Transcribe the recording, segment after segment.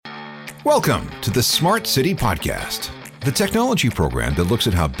Welcome to the Smart City Podcast, the technology program that looks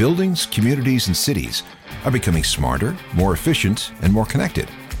at how buildings, communities, and cities are becoming smarter, more efficient, and more connected.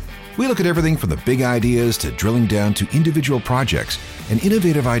 We look at everything from the big ideas to drilling down to individual projects and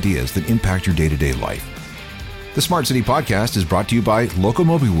innovative ideas that impact your day-to-day life. The Smart City Podcast is brought to you by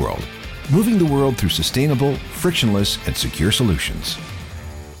Locomobi World, moving the world through sustainable, frictionless, and secure solutions.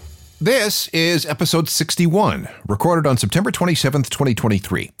 This is episode 61, recorded on September 27th,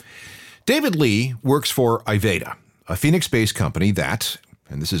 2023. David Lee works for Iveda, a Phoenix-based company that,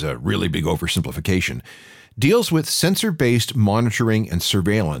 and this is a really big oversimplification, deals with sensor-based monitoring and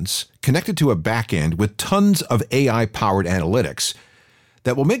surveillance connected to a backend with tons of AI-powered analytics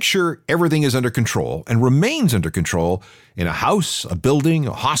that will make sure everything is under control and remains under control in a house, a building,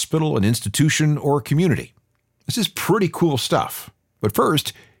 a hospital, an institution, or a community. This is pretty cool stuff. But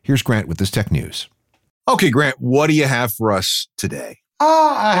first, here's Grant with this tech news. Okay, Grant, what do you have for us today?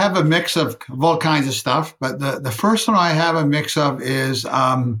 I have a mix of all kinds of stuff, but the first one I have a mix of is,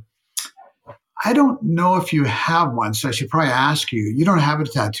 I don't know if you have one, so I should probably ask you. You don't have a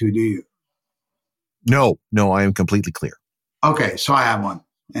tattoo, do you? No, I am completely clear. Okay, so I have one,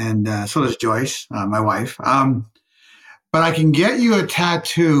 and so does Joyce, my wife. But I can get you a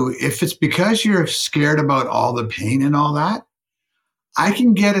tattoo if it's because you're scared about all the pain and all that. I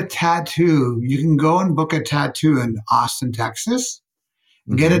can get a tattoo. You can go and book a tattoo in Austin, Texas.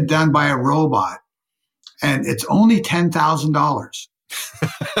 Get it done by a robot, and it's only $10,000.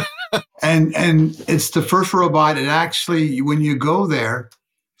 and it's the first robot. It actually, when you go there,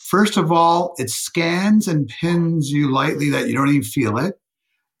 first of all, it scans and pins you lightly that you don't even feel it,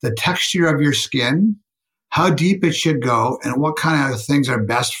 the texture of your skin, how deep it should go, and what kind of things are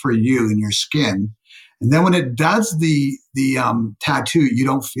best for you and your skin. And then when it does the tattoo, you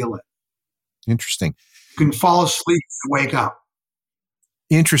don't feel it. Interesting. You can fall asleep and wake up.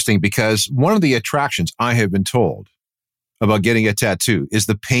 Interesting, because one of the attractions I have been told about getting a tattoo is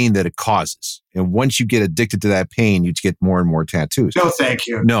the pain that it causes. And once you get addicted to that pain, you get more and more tattoos. No, thank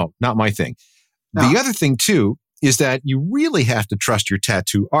you. No, not my thing. No. The other thing, too, is that you really have to trust your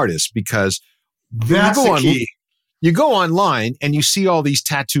tattoo artist, because that's the key. You go online and you see all these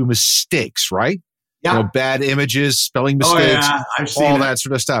tattoo mistakes, right? Yeah. You know, bad images, spelling mistakes, all that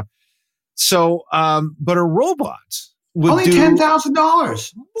sort of stuff. So, but a robot would only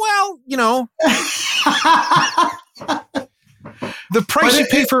 $10,000. Well, you know, the price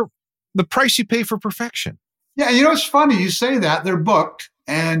you pay for perfection. Yeah, you know, it's funny you say that. They're booked,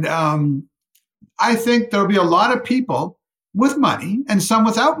 and I think there'll be a lot of people with money and some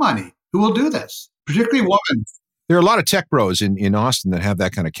without money who will do this, particularly women. There are a lot of tech bros in Austin that have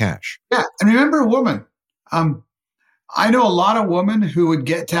that kind of cash. Yeah, and remember, a woman. I know a lot of women who would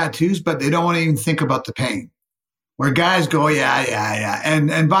get tattoos, but they don't want to even think about the pain. Where guys go, yeah.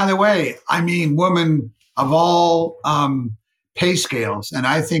 And by the way, I mean women of all pay scales. And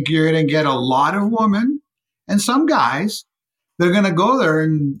I think you're going to get a lot of women and some guys, they're going to go there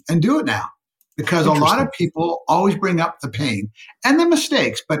and do it now. Because a lot of people always bring up the pain and the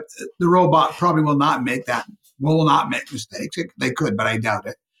mistakes, but the robot probably will not make mistakes. They could, but I doubt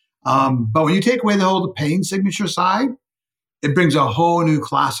it. But when you take away the whole pain signature side, it brings a whole new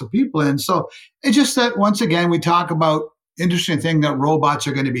class of people in. So it's just that, once again, we talk about interesting thing that robots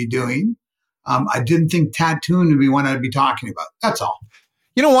are going to be doing. I didn't think tattooing would be one I'd be talking about. That's all.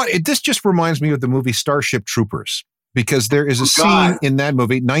 You know what? This just reminds me of the movie Starship Troopers, because there is a scene in that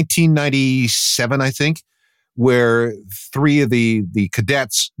movie, 1997, I think, where three of the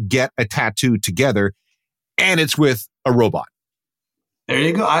cadets get a tattoo together, and it's with a robot. There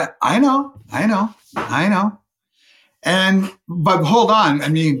you go. I know. But hold on. I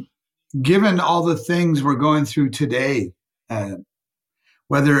mean, given all the things we're going through today,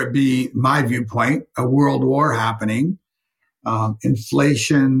 whether it be my viewpoint, a world war happening,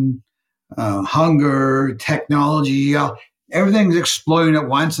 inflation, hunger, technology, everything's exploding at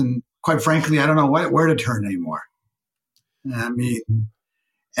once. And quite frankly, I don't know where to turn anymore. I mean,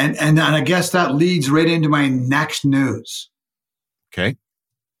 and I guess that leads right into my next news. Okay.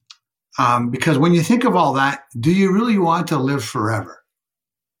 Because when you think of all that, do you really want to live forever?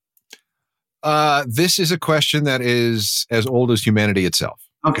 This is a question that is as old as humanity itself.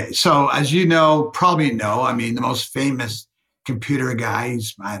 Okay. So as you probably know, I mean, the most famous computer guy,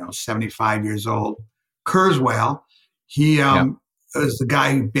 he's, 75 years old, Kurzweil. He is the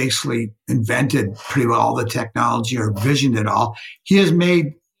guy who basically invented pretty well all the technology or visioned it all. He has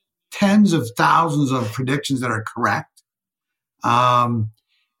made tens of thousands of predictions that are correct.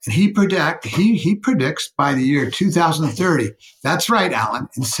 And he predicts by the year 2030, that's right, Alan,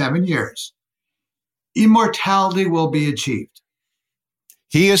 in 7 years, immortality will be achieved.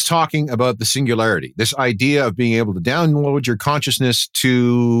 He is talking about the singularity, this idea of being able to download your consciousness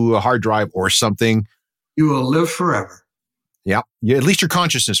to a hard drive or something. You will live forever. Yeah, at least your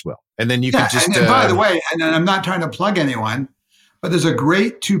consciousness will. And then you can just... And by the way, and I'm not trying to plug anyone, but there's a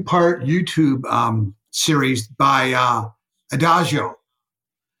great 2-part YouTube series by Adagio,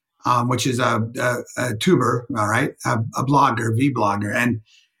 which is a tuber, all right, a blogger, vlogger. And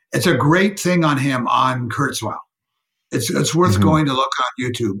it's a great thing on him on Kurzweil. It's worth going to look on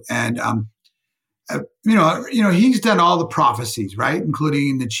YouTube. And, he's done all the prophecies, right?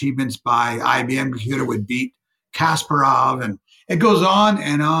 Including the achievements by IBM computer would beat Kasparov. And it goes on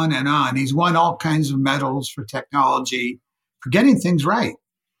and on and on. He's won all kinds of medals for technology, for getting things right.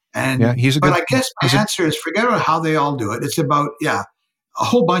 And I guess my answer is forget about how they all do it. It's about, a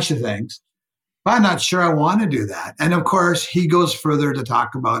whole bunch of things. But I'm not sure I want to do that. And of course, he goes further to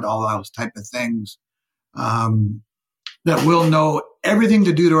talk about all those type of things. That we'll know everything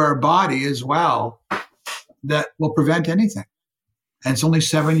to do to our body as well that will prevent anything. And it's only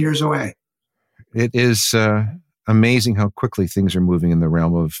 7 years away. It is amazing how quickly things are moving in the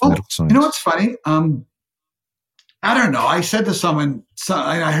realm of medical science. You know what's funny? I don't know. I said to someone,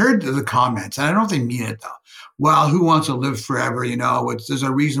 I heard the comments, and I don't know if they mean it though. Well, who wants to live forever? There's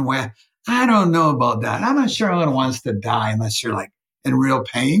a reason why. I don't know about that. I'm not sure anyone wants to die unless you're like in real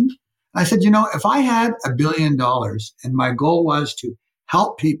pain. I said, if I had $1 billion and my goal was to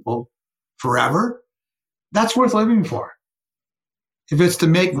help people forever, that's worth living for. If it's to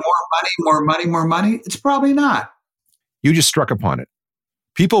make more money, it's probably not. You just struck upon it.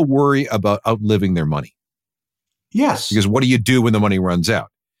 People worry about outliving their money. Yes. Because what do you do when the money runs out?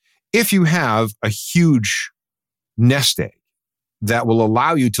 If you have a huge nest egg that will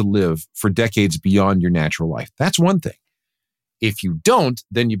allow you to live for decades beyond your natural life, that's one thing. If you don't,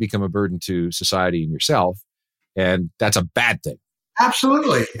 then you become a burden to society and yourself, and that's a bad thing.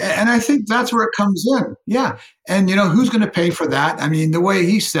 Absolutely. And I think that's where it comes in. Yeah. And, who's going to pay for that? I mean, the way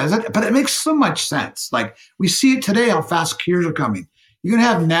he says it, but it makes so much sense. Like we see it today, how fast cures are coming. You're going to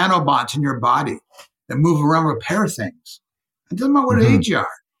have nanobots in your body that move around, repair things. It doesn't matter what age you are.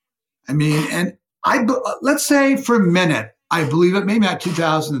 I mean, and let's say for a minute, I believe it, maybe not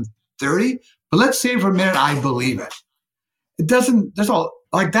 2030, but let's say for a minute, I believe it. It doesn't, there's all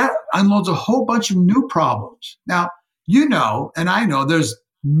like that unloads a whole bunch of new problems. Now, and I know there's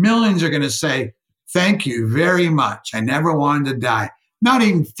millions are going to say, thank you very much. I never wanted to die. Not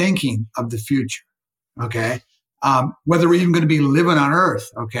even thinking of the future. Okay. Whether we're even going to be living on Earth.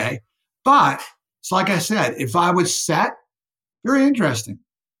 Okay. But it's like I said, if I was set, very interesting.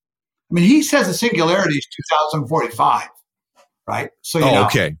 I mean, he says the singularity is 2045, right? So,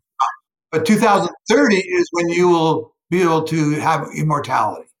 okay. But 2030 is when you will be able to have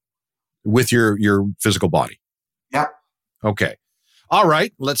immortality. With your physical body. Yep. Okay. All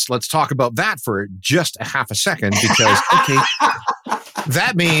right. Let's talk about that for just a half a second because,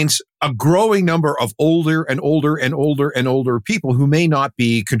 that means a growing number of older and older and older and older people who may not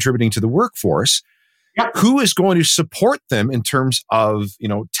be contributing to the workforce. Yep. Who is going to support them in terms of,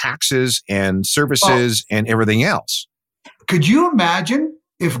 taxes and services and everything else? Could you imagine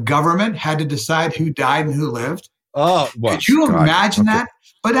if government had to decide who died and who lived? Oh, well, could you imagine that?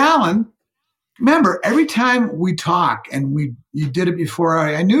 But Alan, remember, every time we talk, and you did it before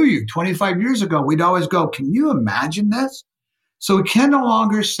I knew you 25 years ago, we'd always go, can you imagine this? So we can no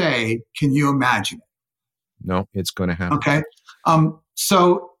longer say, can you imagine it? No, it's going to happen. Okay.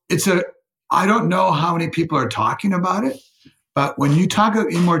 So I don't know how many people are talking about it, but when you talk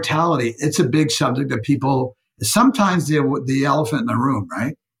about immortality, it's a big subject that people, sometimes the elephant in the room,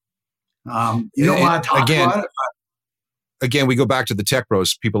 right? You don't want to talk about it. Again, we go back to the tech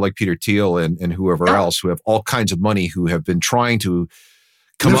bros, people like Peter Thiel and whoever else who have all kinds of money who have been trying to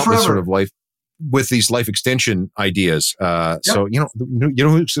come up with sort of life, with these life extension ideas. So,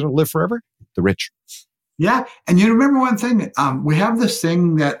 who's going to live forever? The rich. Yeah. And you remember one thing, we have this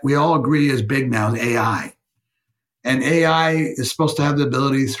thing that we all agree is big now, AI. And AI is supposed to have the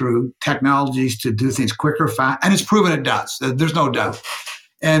ability through technologies to do things quicker, fast, and it's proven it does. There's no doubt.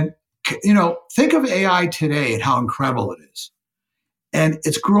 And think of AI today and how incredible it is. And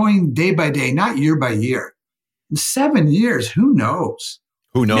it's growing day by day, not year by year. In 7 years, who knows?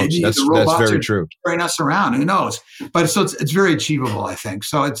 Who knows? Maybe that's very true. Carrying us around, who knows? But so it's very achievable, I think.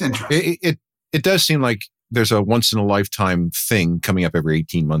 So it's interesting. It does seem like there's a once in a lifetime thing coming up every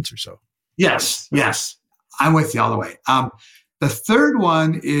 18 months or so. Yes. I'm with you all the way. The third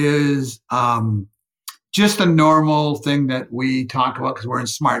one is just a normal thing that we talk about because we're in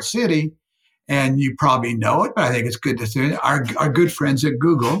Smart City, and you probably know it, but I think it's good to say our good friends at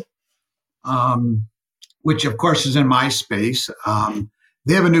Google, which of course is in my space.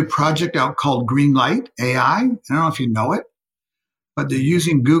 They have a new project out called Green Light AI. I don't know if you know it, but they're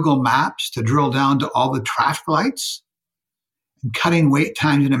using Google Maps to drill down to all the traffic lights and cutting wait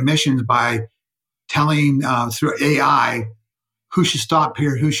times and emissions by telling through AI who should stop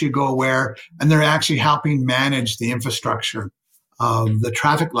here, who should go where, and they're actually helping manage the infrastructure of the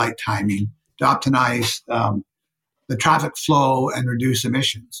traffic light timing to optimize the traffic flow and reduce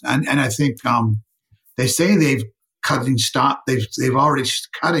emissions. And I think they say they've already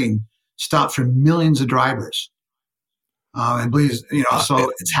cutting stop for millions of drivers. And please,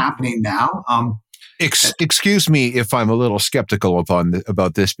 so it's happening now. Excuse me if I'm a little skeptical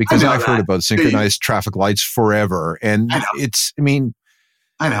about this, because I've heard about synchronized traffic lights forever, and I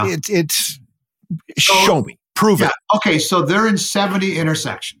know. It's show me, prove it. Okay, so they're in 70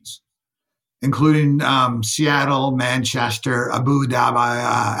 intersections, including Seattle, Manchester, Abu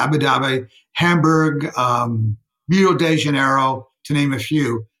Dhabi, Hamburg, Rio de Janeiro, to name a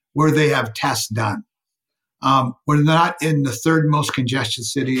few, where they have tests done. We're not in the third most congested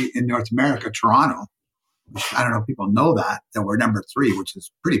city in North America, Toronto. I don't know if people know that we're number 3, which is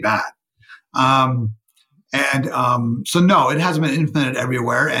pretty bad. So no, it hasn't been implemented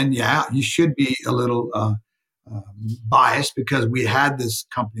everywhere. And yeah, you should be a little biased because we had this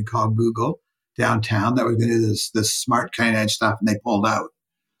company called Google downtown that was going to do this smart cutting edge stuff, and they pulled out.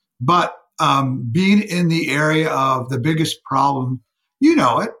 But being in the area of the biggest problem, you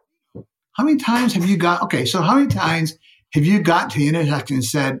know it. How many times have you got to the intersection and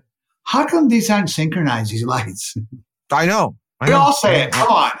said, how come these aren't synchronized, these lights? I know. We all say it. Come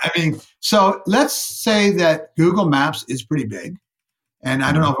on. So let's say that Google Maps is pretty big. And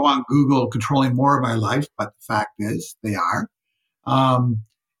I don't know if I want Google controlling more of my life, but the fact is they are.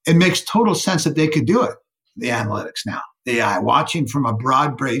 It makes total sense that they could do it, the analytics now. The AI, watching from a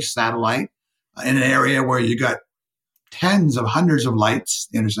broad-based satellite in an area where you got tens of hundreds of lights,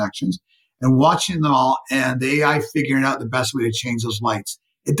 intersections, and watching them all, and the AI figuring out the best way to change those lights.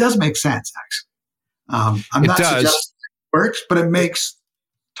 It does make sense, actually. I'm not suggesting it works, but it makes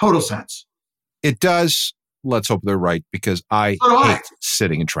total sense. It does. Let's hope they're right, because I hate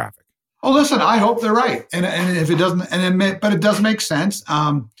sitting in traffic. Oh, listen, I hope they're right. And if it doesn't, but it does make sense.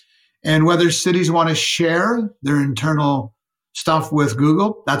 And whether cities want to share their internal stuff with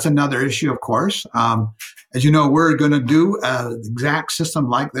Google, that's another issue, of course. As you know, we're going to do an exact system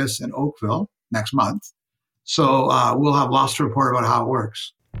like this in Oakville next month. So we'll have lots to report about how it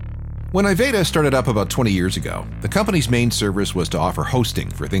works. When Iveda started up about 20 years ago, the company's main service was to offer hosting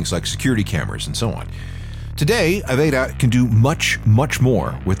for things like security cameras and so on. Today, Iveda can do much, much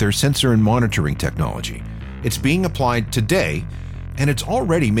more with their sensor and monitoring technology. It's being applied today, and it's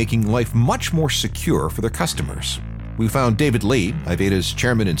already making life much more secure for their customers. We found David Lee, Iveda's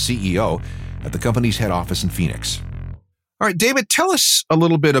chairman and CEO, at the company's head office in Phoenix. All right, David, tell us a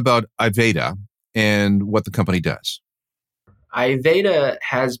little bit about Iveda and what the company does. Iveda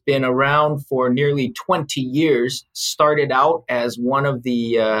has been around for nearly 20 years, started out as one of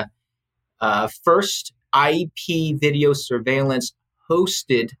the first IP video surveillance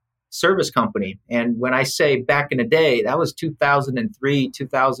hosted service company. And when I say back in the day, that was 2003,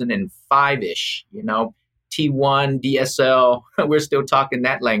 2005-ish, T1, DSL, we're still talking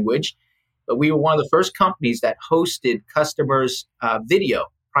that language. But we were one of the first companies that hosted customers' video,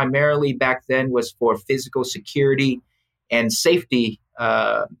 primarily back then was for physical security and safety,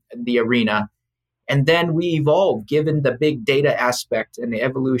 the arena. And then we evolved, given the big data aspect and the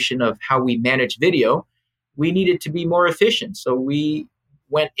evolution of how we manage video, we needed to be more efficient. So we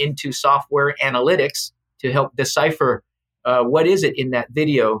went into software analytics to help decipher what is it in that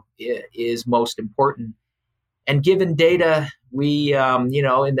video is most important. And given data, we, in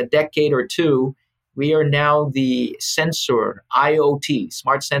the decade or two, we are now the sensor, IoT,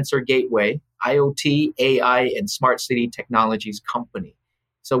 Smart Sensor Gateway, IoT, AI, and Smart City Technologies company.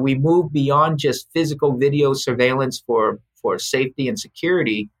 So we move beyond just physical video surveillance for safety and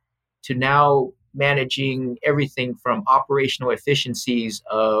security to now managing everything from operational efficiencies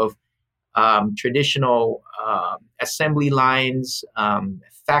of traditional assembly lines,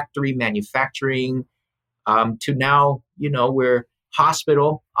 factory manufacturing, to now, we're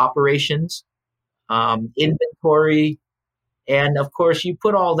hospital operations, inventory. And of course, you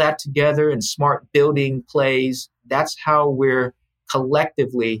put all that together in smart building plays. That's how we're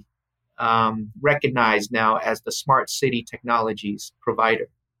collectively recognized now as the Smart City Technologies provider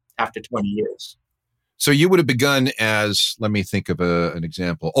after 20 years. So you would have begun as, let me think of an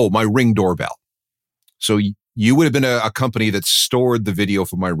example. Oh, my Ring doorbell. So you would have been a company that stored the video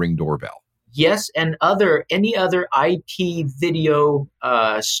for my Ring doorbell. Yes, and any other IP video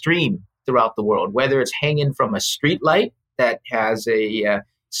stream throughout the world, whether it's hanging from a street light that has a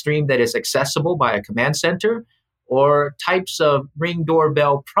stream that is accessible by a command center, or types of Ring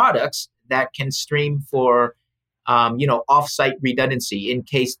doorbell products that can stream for off-site redundancy in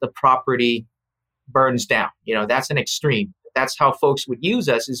case the property burns down. That's an extreme. That's how folks would use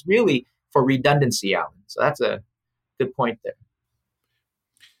us, is really for redundancy, Alan. So that's a good point there.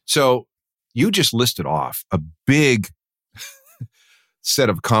 So you just listed off a big set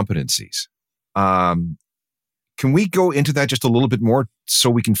of competencies. Can we go into that just a little bit more so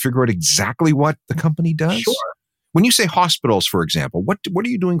we can figure out exactly what the company does? Sure. When you say hospitals, for example, what are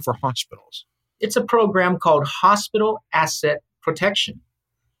you doing for hospitals? It's a program called Hospital Asset Protection.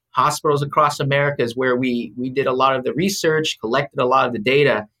 Hospitals across America is where we did a lot of the research, collected a lot of the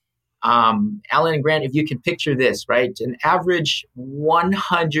data. Alan and Grant, if you can picture this, right? An average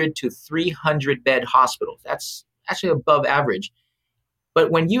 100 to 300 bed hospital. That's actually above average.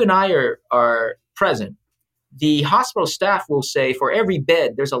 But when you and I are present, the hospital staff will say for every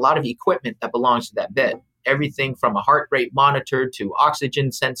bed, there's a lot of equipment that belongs to that bed. Everything from a heart rate monitor to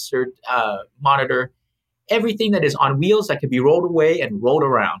oxygen sensor monitor, everything that is on wheels that can be rolled away and rolled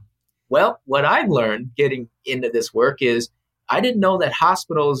around. Well, what I learned getting into this work is I didn't know that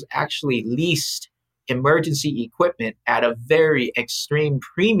hospitals actually leased emergency equipment at a very extreme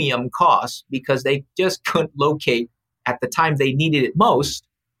premium cost because they just couldn't locate at the time they needed it most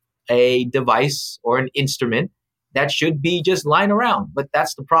a device or an instrument that should be just lying around. But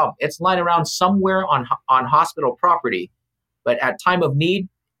that's the problem. It's lying around somewhere on hospital property, but at time of need,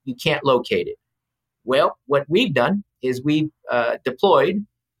 you can't locate it. Well, what we've done is we've deployed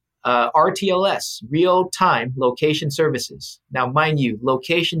RTLS, real-time location services. Now, mind you,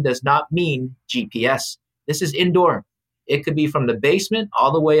 location does not mean GPS. This is indoor. It could be from the basement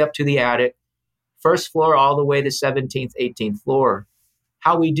all the way up to the attic, first floor all the way to 17th, 18th floor.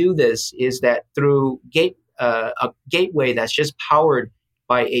 How we do this is that through a gateway that's just powered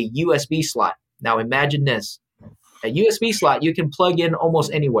by a USB slot. Now, imagine this. A USB slot you can plug in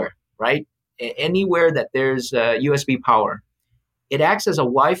almost anywhere, right? Anywhere that there's USB power. It acts as a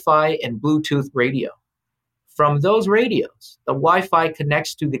Wi-Fi and Bluetooth radio. From those radios, the Wi-Fi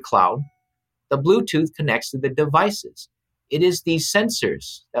connects to the cloud. The Bluetooth connects to the devices. It is these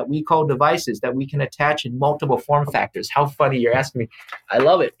sensors that we call devices that we can attach in multiple form factors. How funny, you're asking me. I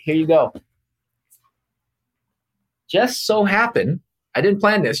love it. Here you go. Just so happen, I didn't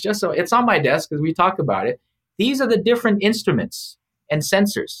plan this, just so it's on my desk because we talk about it. These are the different instruments and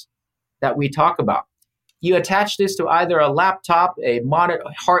sensors that we talk about. You attach this to either a laptop, a monitor,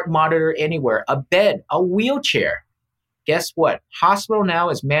 heart monitor, anywhere, a bed, a wheelchair. Guess what? Hospital now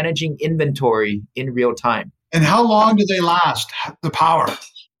is managing inventory in real time. And how long do they last, the power?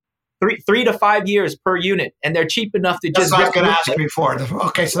 3 to 5 years per unit, and they're cheap enough to just... That's what I was going to ask you before.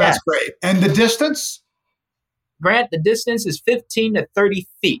 Okay, so that's great. And the distance? Grant, the distance is 15 to 30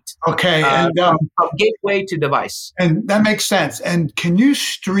 feet. Okay. From gateway to device. And that makes sense. And can you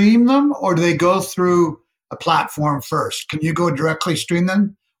stream them, or do they go through a platform first? Can you go directly stream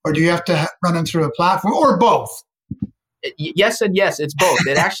them, or do you have to run them through a platform, or both? Yes and yes, it's both.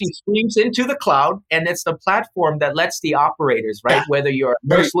 It actually streams into the cloud, and it's the platform that lets the operators, right? Yeah. Whether you're a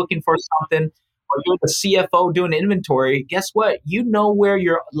nurse looking for something or you're the CFO doing inventory, guess what? You know where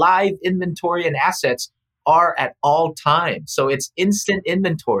your live inventory and assets are at all times. So it's instant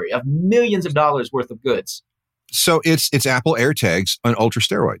inventory of millions of dollars worth of goods. So it's Apple AirTags on ultra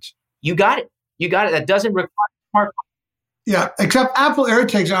steroids. You got it. That doesn't require a smartphone. Yeah, except Apple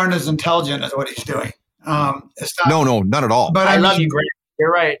AirTags aren't as intelligent as what he's doing. No, not at all. But I love you, Grant. You're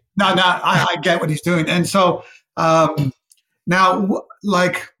right. I get what he's doing. And so now,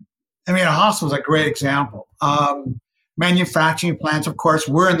 a hospital is a great example. Manufacturing plants, of course,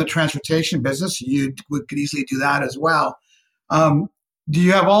 we're in the transportation business. You could easily do that as well. Do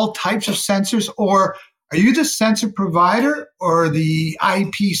you have all types of sensors, or are you the sensor provider or the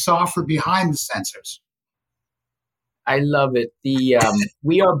IP software behind the sensors? I love it.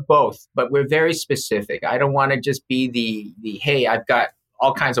 We are both, but we're very specific. I don't want to just be the hey, I've got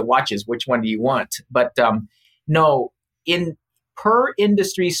all kinds of watches. Which one do you want? But no, per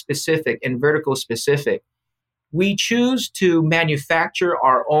industry specific and vertical specific, we choose to manufacture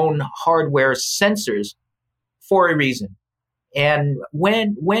our own hardware sensors for a reason. And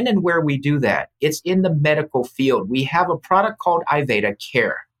when and where we do that, it's in the medical field. We have a product called Iveda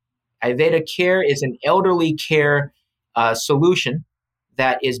Care. Iveda Care is an elderly care solution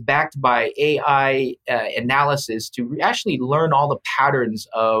that is backed by AI analysis to actually learn all the patterns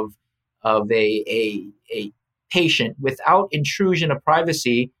of a patient without intrusion of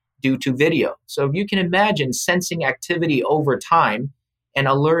privacy due to video. So if you can imagine sensing activity over time and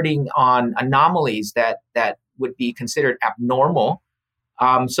alerting on anomalies that would be considered abnormal.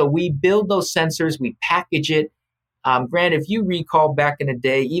 So we build those sensors, we package it. Grant, if you recall back in the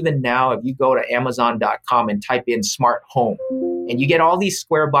day, even now, if you go to Amazon.com and type in smart home, and you get all these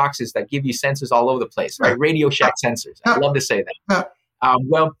square boxes that give you sensors all over the place, right? Radio Shack sensors. I love to say that.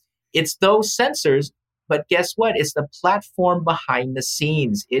 Well, it's those sensors, but guess what? It's the platform behind the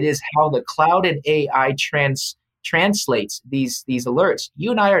scenes. It is how the cloud and AI translates these alerts.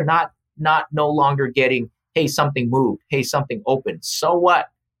 You and I are not no longer getting, hey, something moved, hey, something opened. So what?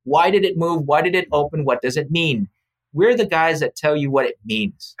 Why did it move? Why did it open? What does it mean? We're the guys that tell you what it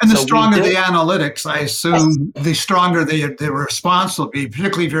means. And the stronger the analytics, I assume, the stronger the response will be,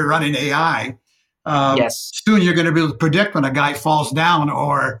 particularly if you're running AI. Yes. Soon you're going to be able to predict when a guy falls down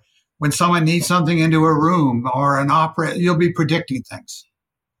or when someone needs something into a room or an opera. You'll be predicting things.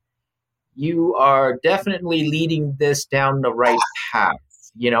 You are definitely leading this down the right path,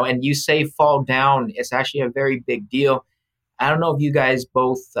 and you say fall down. It's actually a very big deal. I don't know if you guys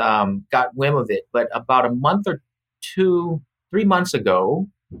both got whim of it, but about a month or 3 months ago,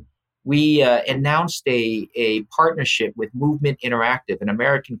 we announced a partnership with Movement Interactive, an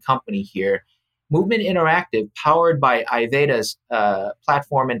American company here. Movement Interactive, powered by Iveda's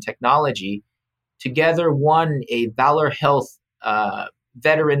platform and technology, together won a Valor Health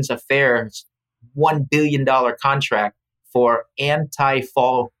Veterans Affairs $1 billion contract for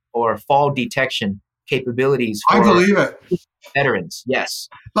anti-fall or fall detection capabilities for I believe it. Veterans. Yes.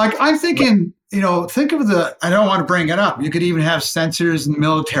 Like I'm thinking, think of I don't want to bring it up. You could even have sensors in the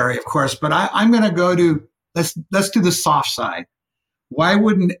military, of course, but I'm going to go to, let's do the soft side. Why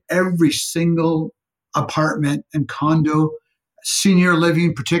wouldn't every single apartment and condo, senior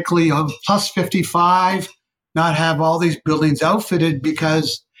living, particularly of plus 55, not have all these buildings outfitted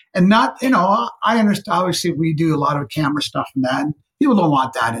I understand, obviously we do a lot of camera stuff and that, and people don't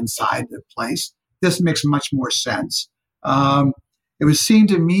want that inside the place. This makes much more sense. It would seem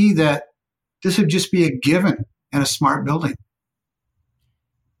to me that this would just be a given in a smart building.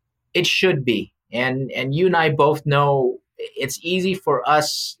 It should be. And you and I both know it's easy for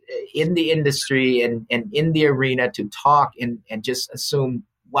us in the industry and in the arena to talk and just assume,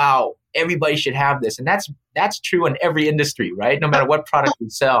 wow, everybody should have this. And that's true in every industry, right? No matter what product we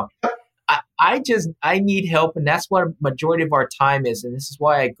sell. I need help, and that's what a majority of our time is. And this is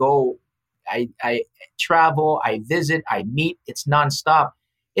why I go, I travel, I visit, I meet. It's nonstop.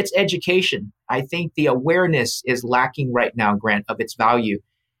 It's education. I think the awareness is lacking right now, Grant, of its value.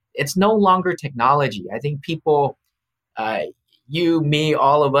 It's no longer technology. I think people, you, me,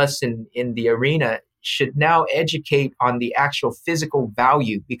 all of us in the arena should now educate on the actual physical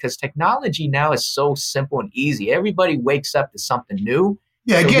value, because technology now is so simple and easy. Everybody wakes up to something new.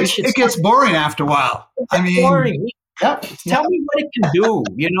 Yeah, it gets boring after a while. Boring. Yep. Tell me what it can do.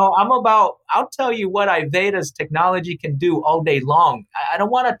 I'll tell you what Iveda's technology can do all day long. I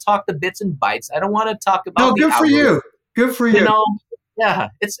don't want to talk the bits and bytes. I don't want to talk about No, good for you. Good for you. Yeah,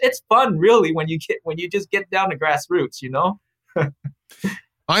 it's fun really when you just get down to grassroots,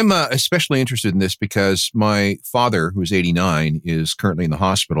 I'm especially interested in this because my father, who's 89, is currently in the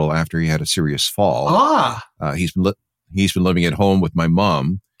hospital after he had a serious fall. He's been living at home with my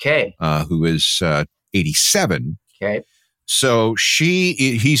mom, who is 87. Okay. So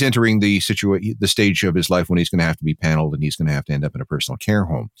he's entering the stage of his life when he's going to have to be paneled and he's going to have to end up in a personal care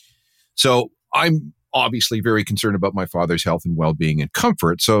home. So I'm obviously very concerned about my father's health and well-being and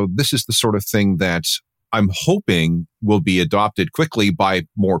comfort. So this is the sort of thing that I'm hoping will be adopted quickly by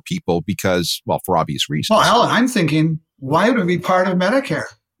more people because, well, for obvious reasons. Well, Alan, I'm thinking, why would it be part of Medicare?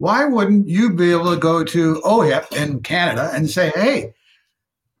 Why wouldn't you be able to go to OHIP in Canada and say, hey,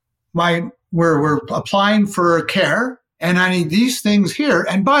 we're applying for care and I need these things here.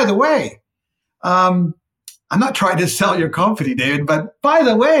 And by the way, I'm not trying to sell your company, David, but by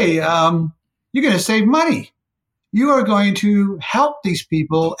the way, you're going to save money. You are going to help these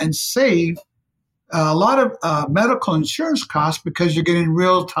people and save a lot of medical insurance costs because you're getting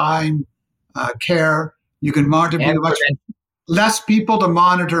real-time care. You can monitor much less people to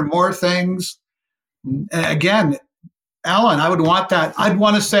monitor more things. Again, Alan, I would want that. I'd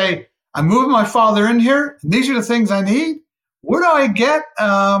want to say, I'm moving my father in here, and these are the things I need. Where do I get?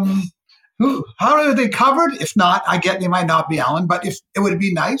 How are they covered? If not, they might not be, Alan, but if it would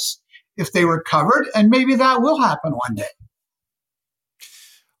be nice if they were covered, and maybe that will happen one day.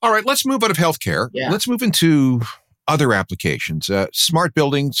 All right, let's move out of healthcare. Yeah. Let's move into other applications. Smart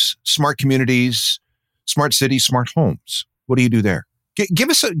buildings, smart communities, smart cities, smart homes. What do you do there? Give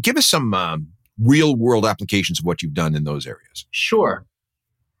us some real world applications of what you've done in those areas. Sure.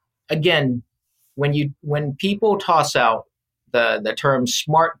 Again, when people toss out the term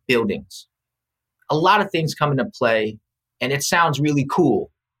smart buildings, a lot of things come into play, and it sounds really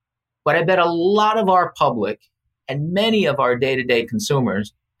cool. But I bet a lot of our public and many of our day-to-day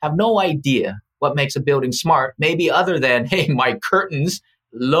consumers have no idea what makes a building smart, maybe other than, hey, my curtains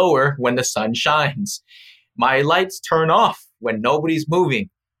lower when the sun shines. My lights turn off when nobody's moving.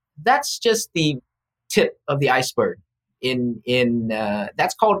 That's just the tip of the iceberg.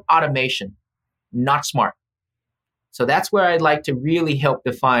 That's called automation, not smart. So that's where I'd like to really help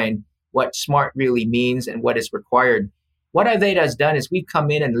define what smart really means and what is required. What Iveda has done is we've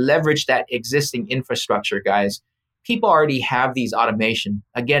come in and leveraged that existing infrastructure, guys. People already have these automation.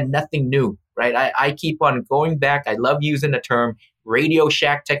 Again, nothing new, right? I keep on going back. I love using the term Radio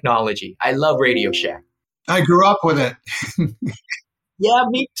Shack technology. I love Radio Shack. I grew up with it. Yeah,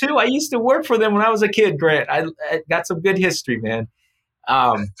 me too. I used to work for them when I was a kid, Grant. I got some good history, man.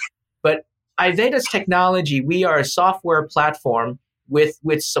 But Iveda's technology, we are a software platform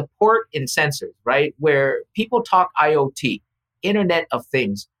with support in sensors, right? Where people talk IoT, Internet of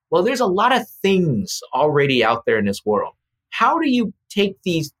Things. Well, there's a lot of things already out there in this world. How do you take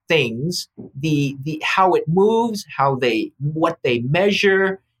these things, the how it moves, what they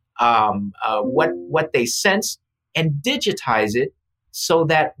measure, what they sense, and digitize it so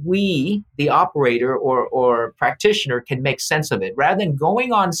that we, the operator or practitioner, can make sense of it, rather than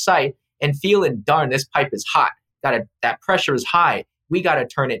going on site and feeling, darn, this pipe is hot. That pressure is high. We got to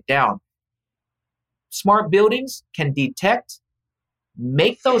turn it down. Smart buildings can detect,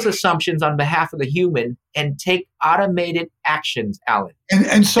 make those assumptions on behalf of the human, and take automated actions, Alan.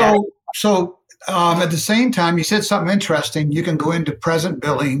 And so at the same time, you said something interesting. You can go into present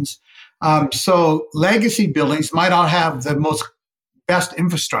buildings. So legacy buildings might not have the most best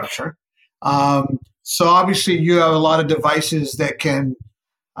infrastructure. So obviously you have a lot of devices that can,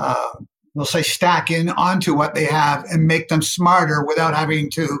 we'll say, stack in onto what they have and make them smarter without having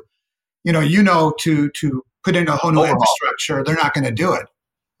to, to put in a whole new infrastructure. They're not going to do it.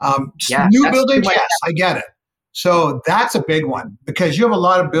 New buildings, yes, I get it. So that's a big one because you have a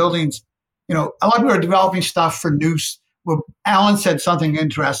lot of buildings, a lot of people are developing stuff for new. Well, Alan said something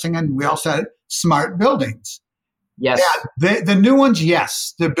interesting, and we all said smart buildings. Yes. Yeah, the new ones,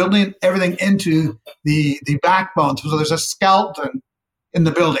 yes. They're building everything into the backbone. So there's a skeleton in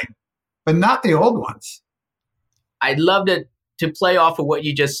the building, but not the old ones. I'd love to play off of what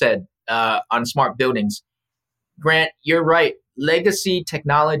you just said on smart buildings. Grant, you're right. Legacy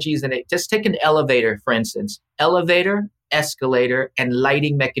technologies, and just take an elevator, for instance. Elevator, escalator, and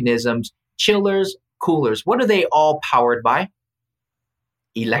lighting mechanisms, chillers, coolers. What are they all powered by?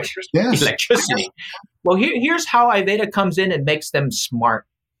 Electricity. Yes. Electricity. Well, here's how Iveda comes in and makes them smart.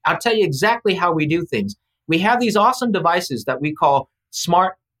 I'll tell you exactly how we do things. We have these awesome devices that we call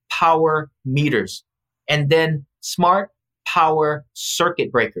smart power meters, and then smart power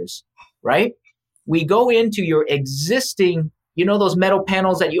circuit breakers, right? We go into your existing, those metal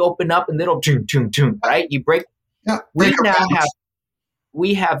panels that you open up and little tune, right? You break. Yeah,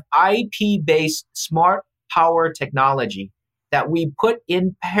 we have IP-based smart power technology that we put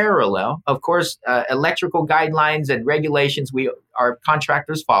in parallel. Of course, electrical guidelines and regulations our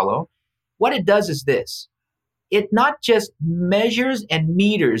contractors follow. What it does is this. It not just measures and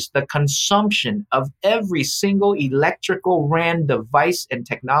meters the consumption of every single electrical RAN device and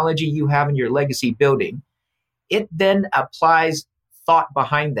technology you have in your legacy building. It then applies thought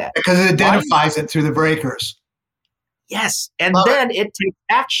behind that. Because it identifies it through the breakers. Yes. And then it takes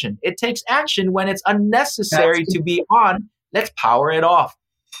action. It takes action when it's unnecessary to be on. Let's power it off.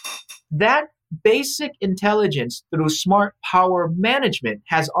 That basic intelligence through smart power management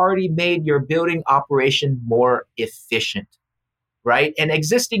has already made your building operation more efficient, right? And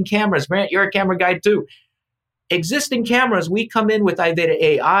existing cameras, Grant, you're a camera guy too. Existing cameras, we come in with Iveda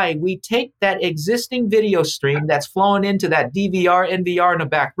AI. We take that existing video stream that's flowing into that DVR, NVR in the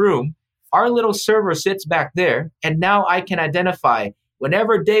back room. Our little server sits back there, and now I can identify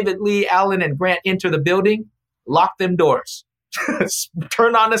whenever David, Lee, Allen, and Grant enter the building, lock them doors,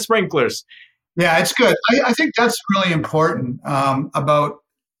 turn on the sprinklers. Yeah, it's good. I think that's really important about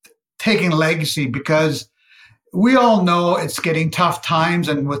taking legacy because we all know it's getting tough times,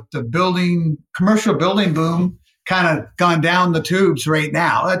 and with the commercial building boom kind of gone down the tubes right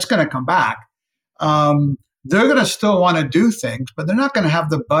now, that's going to come back. They're going to still want to do things, but they're not going to have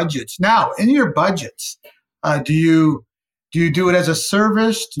the budgets. Now, in your budgets, do you do it as a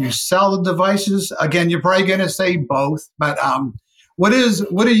service? Do you sell the devices? Again, you're probably going to say both, but what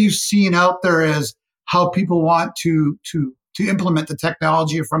are you seeing out there as how people want to implement the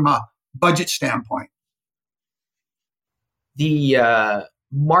technology from a budget standpoint? The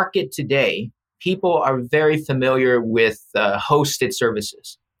market today, people are very familiar with hosted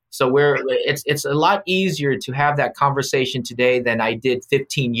services. So it's a lot easier to have that conversation today than I did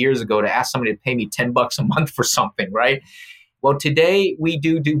 15 years ago to ask somebody to pay me $10 a month for something, right? Well, today we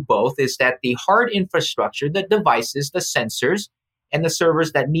do both. Is that the hard infrastructure, the devices, the sensors, and the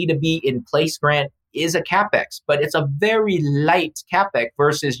servers that need to be in place, Grant, is a CapEx, but it's a very light CapEx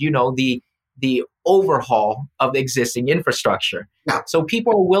versus, the overhaul of existing infrastructure. Yeah. So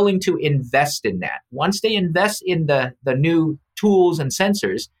people are willing to invest in that. Once they invest in the new tools and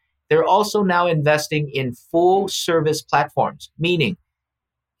sensors, they're also now investing in full service platforms, meaning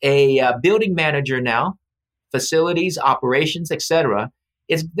a building manager now, facilities, operations, etc.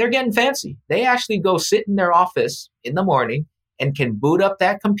 They're getting fancy. They actually go sit in their office in the morning and can boot up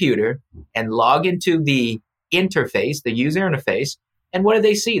that computer and log into the interface, the user interface. And what do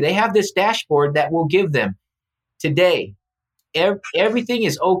they see? They have this dashboard that will give them today, everything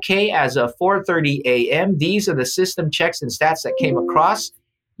is okay as of 4:30 a.m. These are the system checks and stats that came across.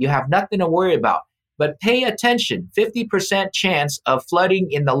 You have nothing to worry about. But pay attention, 50% chance of flooding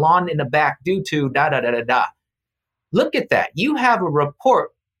in the lawn in the back due to da-da-da-da-da. Look at that. You have a report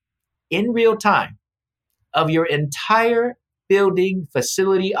in real time of your entire building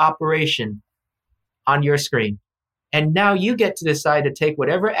facility operation on your screen. And now you get to decide to take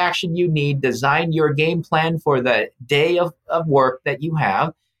whatever action you need, design your game plan for the day of work that you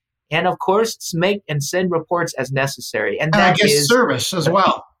have, and of course, make and send reports as necessary. And I that guess is service as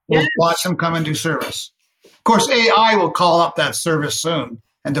well. We'll watch them come and do service. Of course, AI will call up that service soon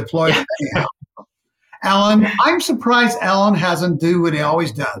and deploy it anyhow. Alan, I'm surprised Alan hasn't do what he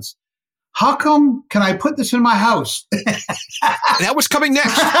always does. How come can I put this in my house? That was coming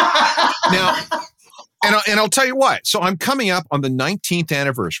next. Now, and I'll tell you what. So I'm coming up on the 19th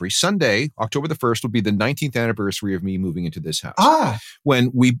anniversary. Sunday, October the 1st, will be the 19th anniversary of me moving into this house.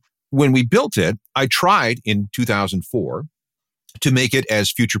 When we built it, I tried in 2004 to make it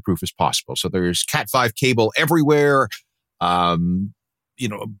as future-proof as possible. So there's Cat5 cable everywhere,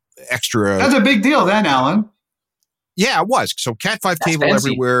 extra. That's a big deal then, Alan. Yeah, it was. So Cat5 cable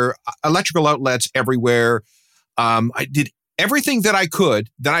everywhere, electrical outlets everywhere. I did everything that I could,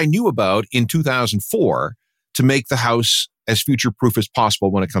 that I knew about in 2004 to make the house as future-proof as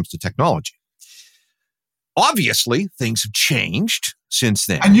possible when it comes to technology. Obviously, things have changed since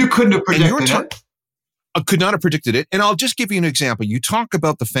then. And you couldn't have predicted it. I could not have predicted it. And I'll just give you an example. You talk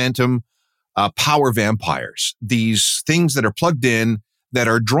about the phantom power vampires, these things that are plugged in that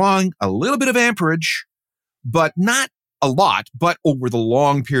are drawing a little bit of amperage, but not a lot, but over the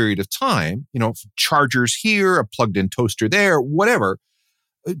long period of time, chargers here, a plugged in toaster there, whatever,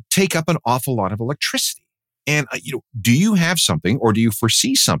 take up an awful lot of electricity. And, do you have something, or do you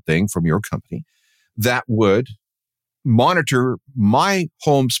foresee something from your company that would monitor my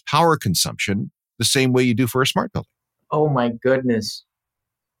home's power consumption the same way you do for a smart building? Oh my goodness.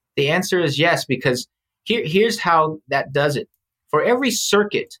 The answer is yes, because here's how that does it. For every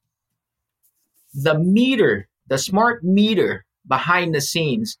circuit, the smart meter behind the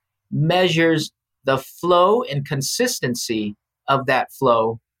scenes measures the flow and consistency of that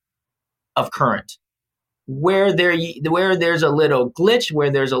flow of current. Where there's a little glitch, where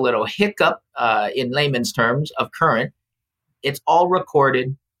there's a little hiccup, in layman's terms, of current, it's all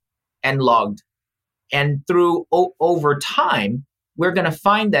recorded and logged. And through over time, we're going to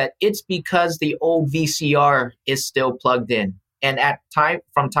find that it's because the old VCR is still plugged in. And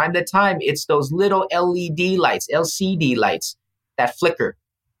from time to time, it's those little LED lights, LCD lights that flicker.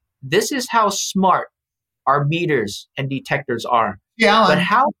 This is how smart our meters and detectors are. Yeah, Alan,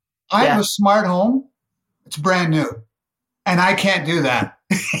 but I have a smart home. It's brand new. And I can't do that.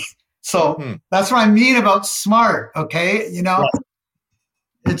 So that's what I mean about smart, okay?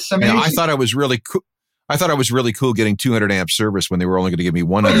 It's amazing. I thought I was really cool. I thought I was really cool getting 200 amp service when they were only going to give me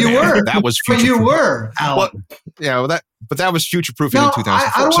 100 amp. That was future-proof. But you were, Alan. But that was future-proofing in 2004.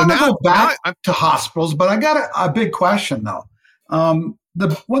 I don't want to go back to hospitals, but I got a big question, though. One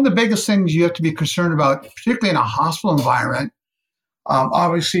of the biggest things you have to be concerned about, particularly in a hospital environment,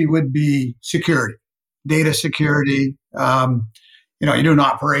 obviously would be security, data security. You're doing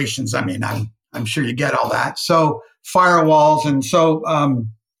operations. I mean, I'm sure you get all that. So firewalls. And so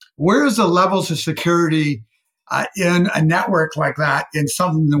where's the levels of security in a network like that, in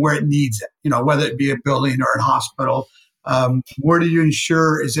something where it needs it, whether it be a building or a hospital? Where do you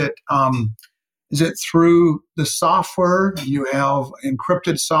ensure? Is it through the software? You have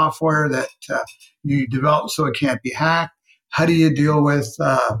encrypted software that you develop so it can't be hacked. How do you deal with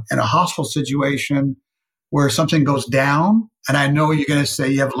in a hospital situation where something goes down? And I know you're going to say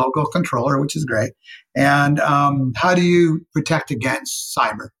you have a local controller, which is great. And how do you protect against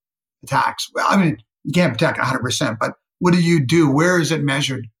cyber attacks? Well, I mean, you can't protect 100%, but what do you do? Where is it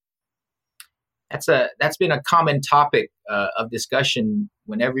measured? That's been a common topic of discussion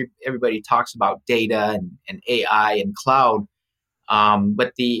when everybody talks about data and AI and cloud.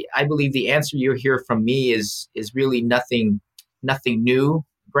 But I believe the answer you hear from me is really nothing new,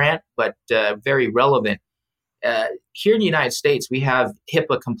 Grant, but very relevant. Here in the United States, we have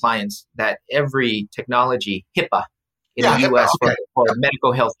HIPAA compliance that every technology, HIPAA in the HIPAA, US okay. for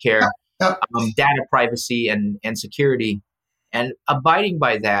medical healthcare, Yep. data privacy and security, and abiding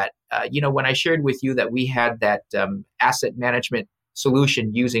by that. When I shared with you that we had that asset management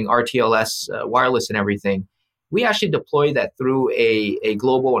solution using RTLS wireless and everything, we actually deployed that through a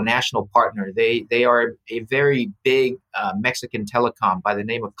global national partner. They are a very big Mexican telecom by the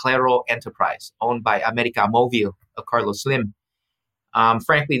name of Claro Enterprise, owned by América Móvil of Carlos Slim.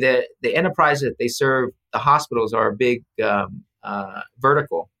 Frankly, the enterprise that they serve, the hospitals, are a big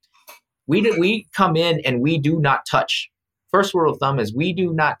vertical. We come in and we do not touch. First rule of thumb is we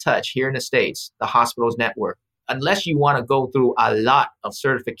do not touch here in the States the hospital's network unless you want to go through a lot of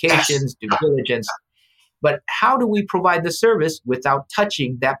certifications, due diligence. But how do we provide the service without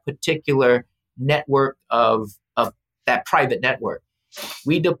touching that particular network of that private network?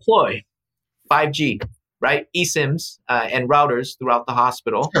 We deploy 5G, right? eSIMs and routers throughout the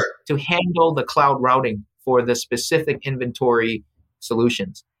hospital to handle the cloud routing for the specific inventory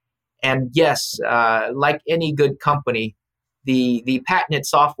solutions. And yes, like any good company, the patented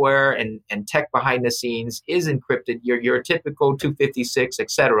software and tech behind the scenes is encrypted. Your typical 256,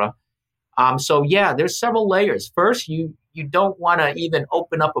 etc. So yeah, there's several layers. First, you don't want to even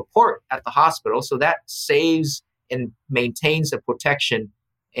open up a port at the hospital, so that saves and maintains the protection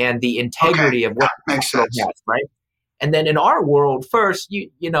and the integrity of what the hospital has, right? And then in our world, first, you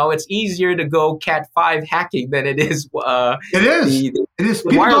know, it's easier to go Cat5 hacking than it is. It is.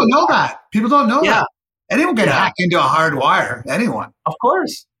 People don't know that. People don't know that. Anyone can hack into a hard wire. Anyone. Of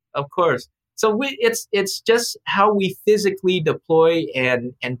course. So it's just how we physically deploy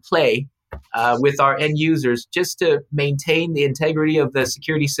and play with our end users just to maintain the integrity of the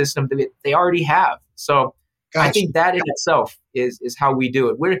security system that they already have. So I think that in itself is how we do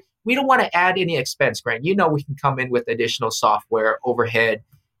it. We don't want to add any expense, Grant. You know, we can come in with additional software, overhead,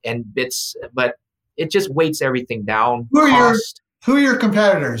 and bits, but it just weights everything down. Who are your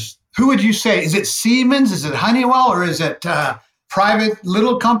competitors? Who would you say? Is it Siemens? Is it Honeywell? Or is it private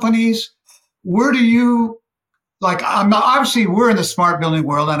little companies? Where do you, obviously we're in the smart building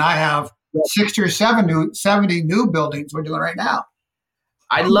world, and I have 60 or 70 new buildings we're doing right now.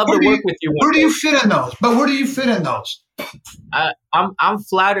 I'd love to work with you. Where do you fit in those? But where do you fit in those? I'm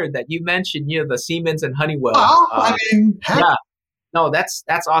flattered that you mentioned the Siemens and Honeywell. Well, no, that's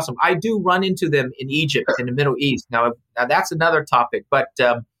awesome. I do run into them in Egypt, in the Middle East. Now that's another topic, but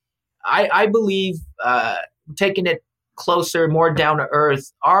I believe taking it closer, more down to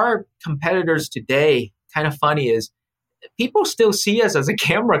earth, our competitors today, kind of funny, is people still see us as a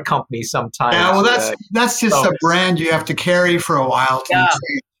camera company sometimes. Yeah, well, that's just a brand you have to carry for a while.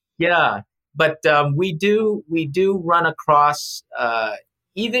 But we do run across,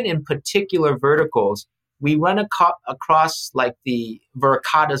 even in particular verticals, we run across like the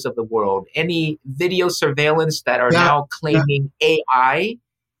Vericatas of the world, any video surveillance that are now claiming AI.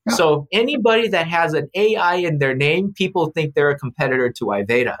 Yeah. So anybody that has an AI in their name, people think they're a competitor to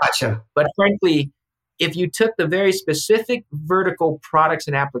Iveda. Gotcha. But frankly, if you took the very specific vertical products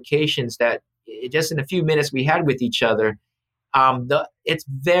and applications that just in a few minutes we had with each other, it's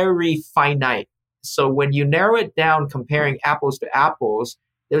very finite. So when you narrow it down, comparing apples to apples,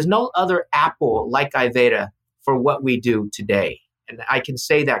 there's no other Apple like Iveda for what we do today. And I can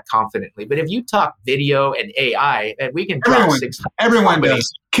say that confidently. But if you talk video and AI, and we can drop everyone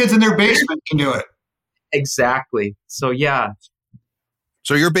does. Kids in their basement can do it. Exactly. So yeah.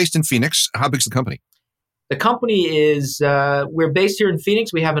 So you're based in Phoenix. How big's the company? The company is, we're based here in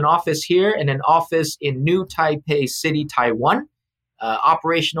Phoenix. We have an office here and an office in New Taipei City, Taiwan,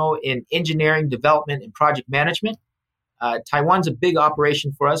 operational in engineering, development, and project management. Taiwan's a big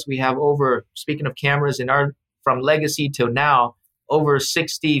operation for us. We have speaking of cameras, from legacy till now, over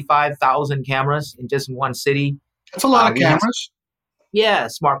 65,000 cameras in just one city. That's a lot of cameras.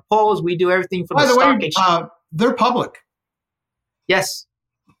 Smart poles. We do everything from the stock exchange. They're public.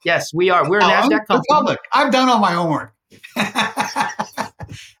 Yes, we are. We're a NASDAQ company. Public. I've done all my homework. And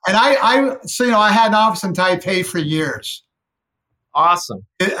I had an office in Taipei for years. Awesome.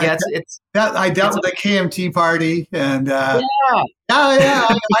 I dealt with the KMT party, and I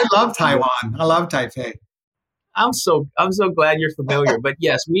love Taiwan. I love Taipei. I'm so glad you're familiar. But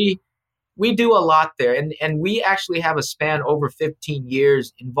yes, we do a lot there, and we actually have a span over 15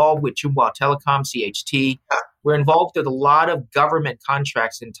 years involved with Chunghwa Telecom, CHT. We're involved with a lot of government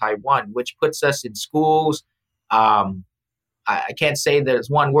contracts in Taiwan, which puts us in schools. I can't say there's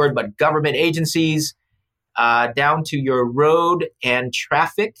one word, but government agencies, down to your road and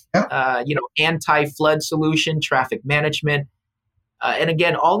traffic, anti-flood solution, traffic management. And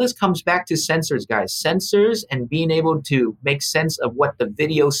again, all this comes back to sensors, guys. Sensors and being able to make sense of what the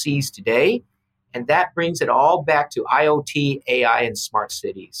video sees today. And that brings it all back to IoT, AI, and smart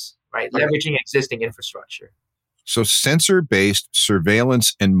cities, right? Leveraging existing infrastructure. So sensor-based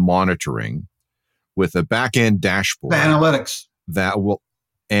surveillance and monitoring with a back-end dashboard. Analytics.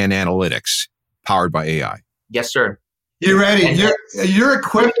 And analytics powered by AI. Yes, sir. You ready? You're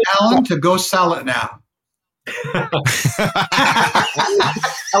equipped, Alan, to go sell it now. I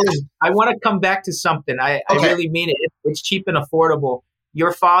want to come back to something. I really mean it. It's cheap and affordable.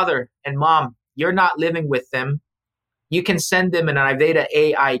 Your father and mom, you're not living with them. You can send them an Iveda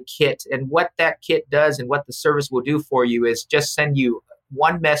AI kit. And what that kit does and what the service will do for you is just send you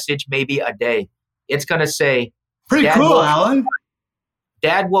one message, maybe a day. It's going to say, pretty cool, Alan.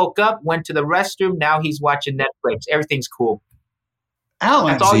 Dad woke up, went to the restroom. Now he's watching Netflix. Everything's cool.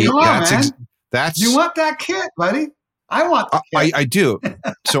 Alan, that's all you want, man. You want that kit, buddy? I want the kit. I do.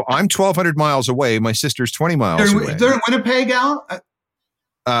 So I'm 1,200 miles away. My sister's 20 miles away. They're in Winnipeg, Alan?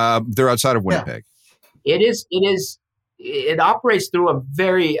 They're outside of Winnipeg. Yeah. It operates through a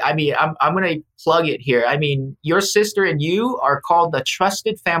very, I'm going to plug it here. Your sister and you are called the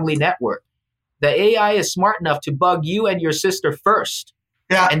Trusted Family Network. The AI is smart enough to bug you and your sister first.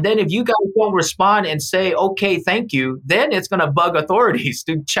 Yeah. And then if you guys don't respond and say, okay, thank you, then it's going to bug authorities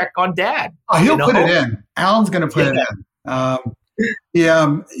to check on Dad. Oh, he'll put it in. Alan's going to put it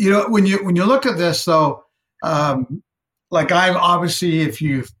in. When you look at this, though, like I've obviously, if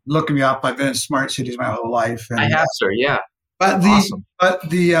you look me up, I've been in smart cities my whole life. And, I have, sir. Yeah. But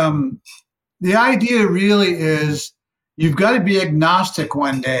the idea really is you've got to be agnostic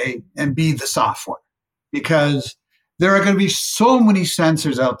one day and be the software, because there are going to be so many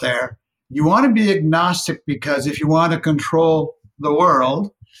sensors out there. You want to be agnostic because if you want to control the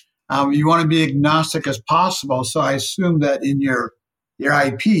world, you want to be agnostic as possible. So I assume that in your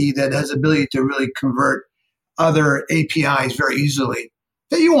IP that has the ability to really convert other APIs very easily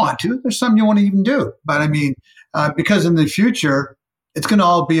that you want to. There's some you want to even do. But because in the future, it's going to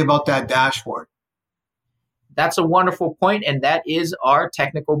all be about that dashboard. That's a wonderful point, and that is our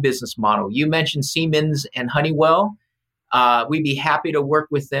technical business model. You mentioned Siemens and Honeywell. We'd be happy to work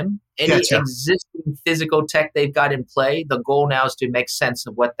with them. Any existing physical tech they've got in play, the goal now is to make sense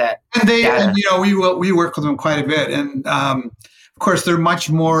of what that we work with them quite a bit. And of course, they're much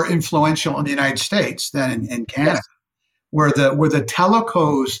more influential in the United States than in Canada, where the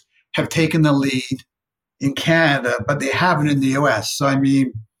telecos have taken the lead in Canada, but they haven't in the US. So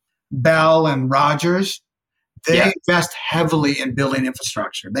Bell and Rogers, they invest heavily in building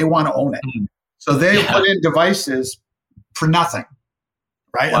infrastructure. They want to own it. Mm-hmm. So they put in devices for nothing,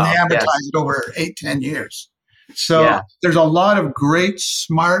 right? Wow. And they advertise it over 8-10 years. So there's a lot of great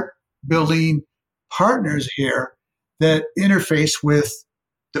smart building partners here that interface with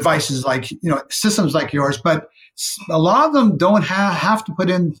devices like, systems like yours, but a lot of them don't have to put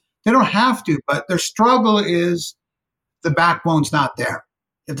in, they don't have to, but their struggle is the backbone's not there.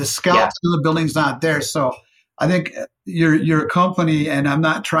 If the skeleton of the building's not there. So I think your company, and I'm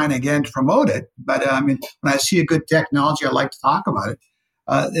not trying again to promote it, but when I see a good technology, I like to talk about it.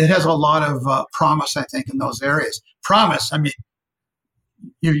 It has a lot of promise, I think, in those areas. Promise.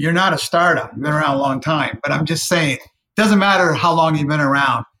 You're not a startup. You've been around a long time, but I'm just saying, it doesn't matter how long you've been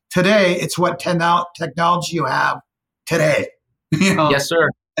around. Today, it's what technology you have today. Yes, sir.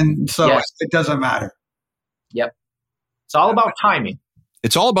 And so it doesn't matter. Yep. It's all about timing.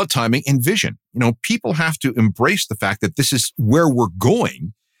 It's all about timing and vision. People have to embrace the fact that this is where we're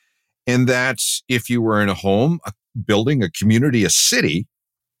going, and that if you were in a home, a building, a community, a city,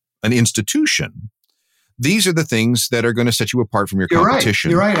 an institution, these are the things that are going to set you apart from your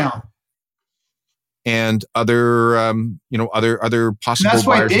competition. You're right, Al. And other possible. And that's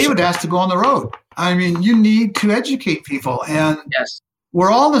why David has to go on the road. You need to educate people, and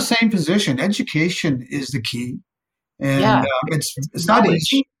we're all in the same position. Education is the key. And it's not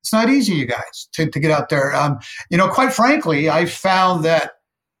easy. It's not easy, you guys, to get out there. Quite frankly, I found that,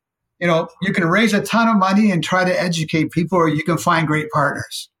 you can raise a ton of money and try to educate people, or you can find great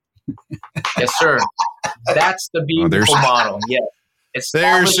partners. Yes, sir. That's the beautiful model. Yeah.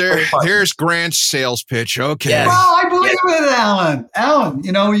 There's Grant's sales pitch. Okay. Yes. Well, I believe it, Alan.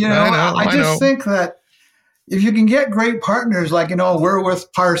 I just think that if you can get great partners, like, we're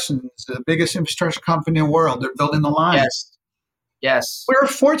with Parsons, the biggest infrastructure company in the world, they're building the line. Yes. Yes. We're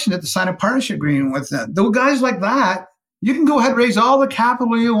fortunate to sign a partnership agreement with them. Those guys like that, you can go ahead and raise all the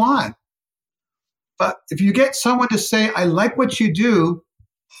capital you want. But if you get someone to say, I like what you do,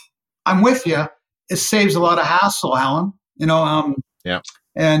 I'm with you, it saves a lot of hassle, Alan. Yeah.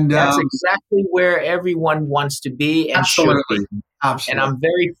 And that's exactly where everyone wants to be and should be. Absolutely. And I'm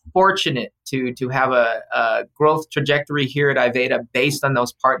very fortunate to have a growth trajectory here at Iveda based on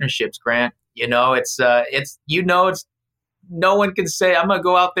those partnerships, Grant. It's no one can say, I'm going to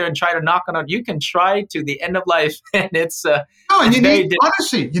go out there and try to knock on it. You can try to the end of life. And it's, and you need,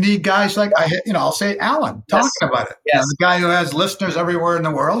 honestly, you need guys like, I'll say Alan talking about it. Yes. The guy who has listeners everywhere in the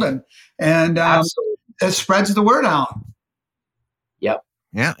world and it spreads the word, Alan. Yep.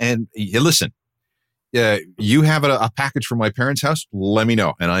 Yeah. And listen, you have a package from my parents' house, let me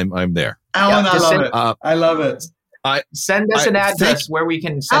know. And I'm there. Alan, I love it. I love it. Send us an address where we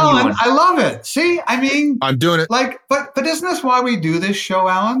can send you one. I love it. See, I'm doing it. But isn't this why we do this show,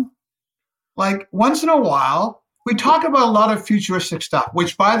 Alan? Like once in a while, we talk about a lot of futuristic stuff,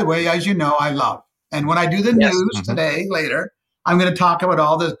 which by the way, as you know, I love. And when I do the news today, later, I'm going to talk about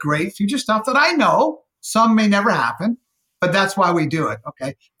all this great future stuff that I know some may never happen, but that's why we do it.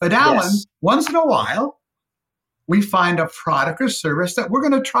 Okay. But Alan, once in a while, we find a product or service that we're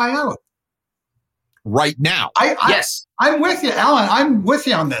going to try out. Right now. I'm with you, Alan. I'm with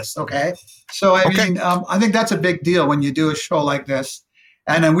you on this. Okay. So, I mean, I think that's a big deal when you do a show like this.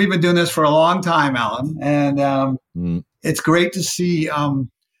 And then we've been doing this for a long time, Alan. And it's great to see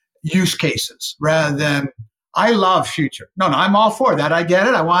use cases rather than, I love future. No, I'm all for that. I get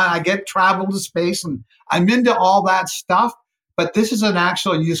it. I get travel to space and I'm into all that stuff. But this is an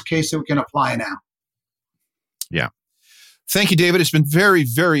actual use case that we can apply now. Yeah. Thank you, David. It's been very,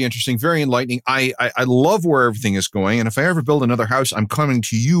 very interesting, very enlightening. I love where everything is going. And if I ever build another house, I'm coming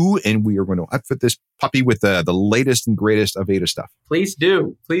to you and we are going to outfit this puppy with the latest and greatest Iveda stuff. Please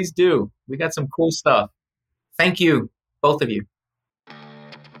do. Please do. We got some cool stuff. Thank you, both of you.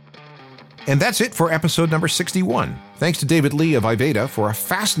 And that's it for episode number 61. Thanks to David Lee of Iveda for a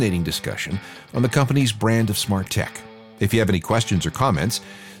fascinating discussion on the company's brand of smart tech. If you have any questions or comments,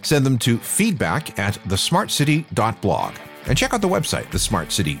 send them to feedback@thesmartcity.blog. And check out the website,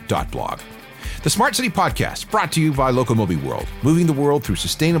 thesmartcity.blog. The Smart City Podcast, brought to you by Locomobi World, moving the world through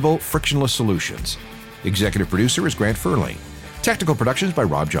sustainable, frictionless solutions. Executive producer is Grant Furling. Technical productions by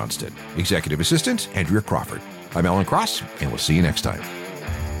Rob Johnston. Executive assistant, Andrea Crawford. I'm Alan Cross, and we'll see you next time.